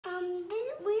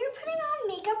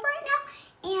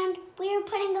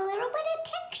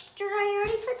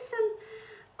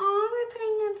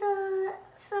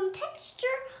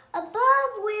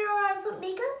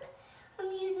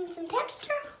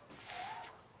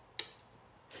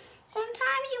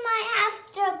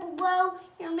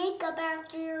up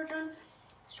after you're done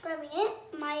scrubbing it.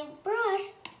 My brush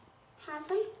has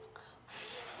some.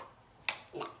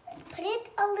 Now, put it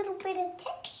a little bit of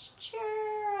texture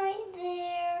right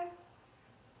there.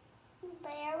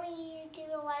 There we do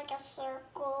like a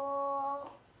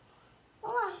circle.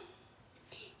 Voila.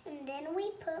 And then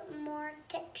we put more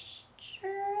texture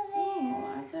there. Oh,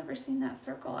 I've never seen that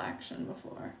circle action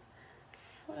before.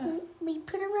 We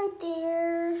put it right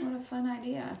there. What a fun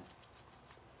idea.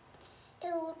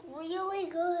 It'll look really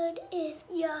good if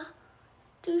you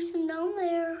do some down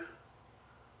there.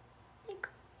 Like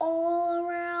all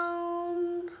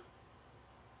around.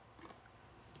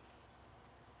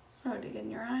 Oh, to get in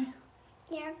your eye?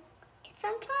 Yeah.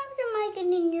 Sometimes it might get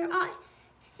in your eye.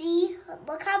 See?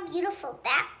 Look how beautiful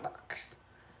that looks.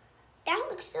 That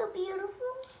looks so beautiful.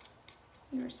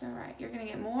 You were so right. You're going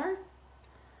to get more?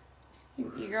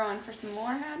 You going for some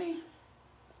more, Hattie?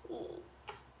 Yeah.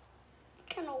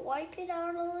 Kind of wipe it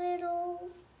out a little.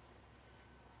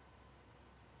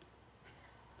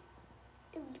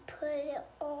 Then we put it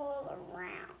all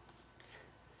around.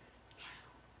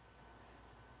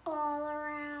 All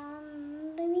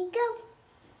around. There we go.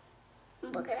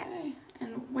 Look at that.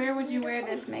 And where would you wear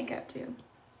this makeup to?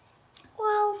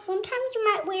 Well, sometimes you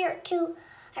might wear it to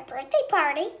a birthday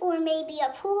party or maybe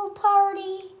a pool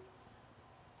party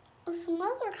or some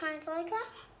other kinds like that.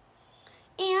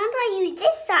 And I use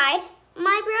this side.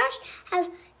 My brush has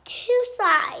two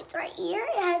sides right here.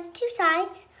 It has two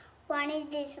sides. One is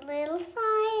this little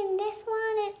side and this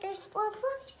one is this fluffy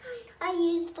side I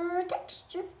used for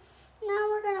texture. Now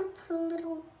we're going to put a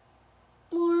little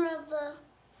more of the...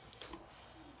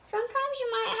 Sometimes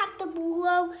you might have to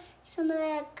blow some of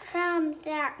the crumbs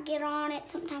that get on it.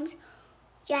 Sometimes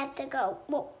you have to go,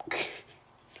 whoa.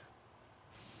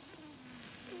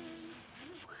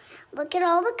 Look at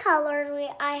all the colors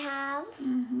I have.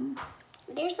 Mm-hmm.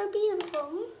 They're so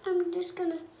beautiful. I'm just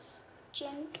gonna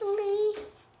gently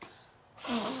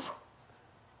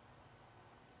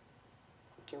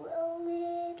do a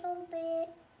little bit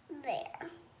there.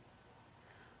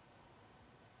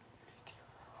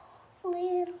 A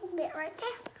little bit right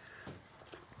there.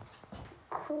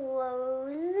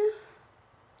 Close.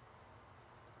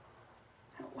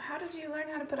 How did you learn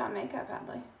how to put on makeup,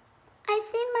 Hadley? I've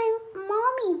seen my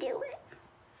mommy do it.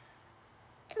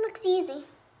 It looks easy.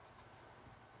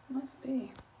 Must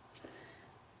be.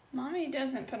 Mommy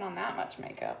doesn't put on that much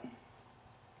makeup.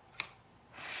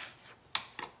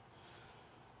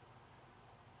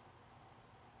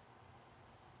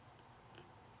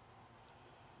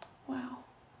 Wow.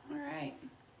 All right.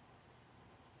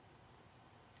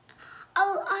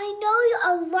 Oh, I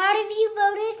know a lot of you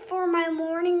voted for my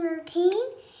morning routine,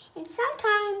 and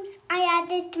sometimes I add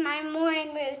this to my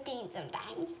morning routine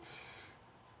sometimes.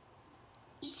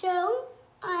 So,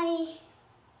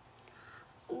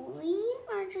 we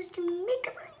are just doing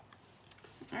makeup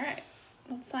right All right.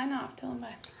 Let's sign off. Tell them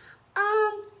bye.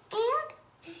 And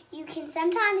you can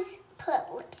sometimes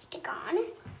put lipstick on.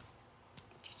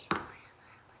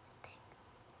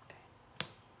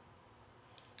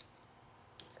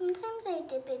 Sometimes I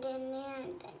dip it in there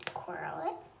and then curl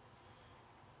it.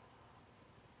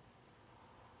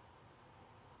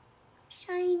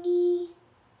 Shiny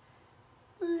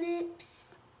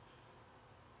lips.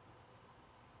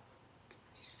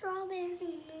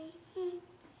 Strawberry.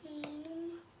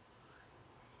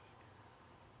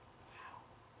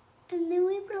 And then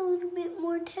we put a little bit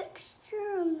more texture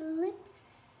on the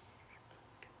lips.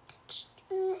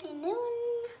 Texture. And then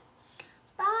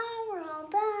bye, we're all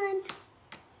done.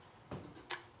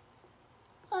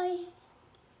 Bye.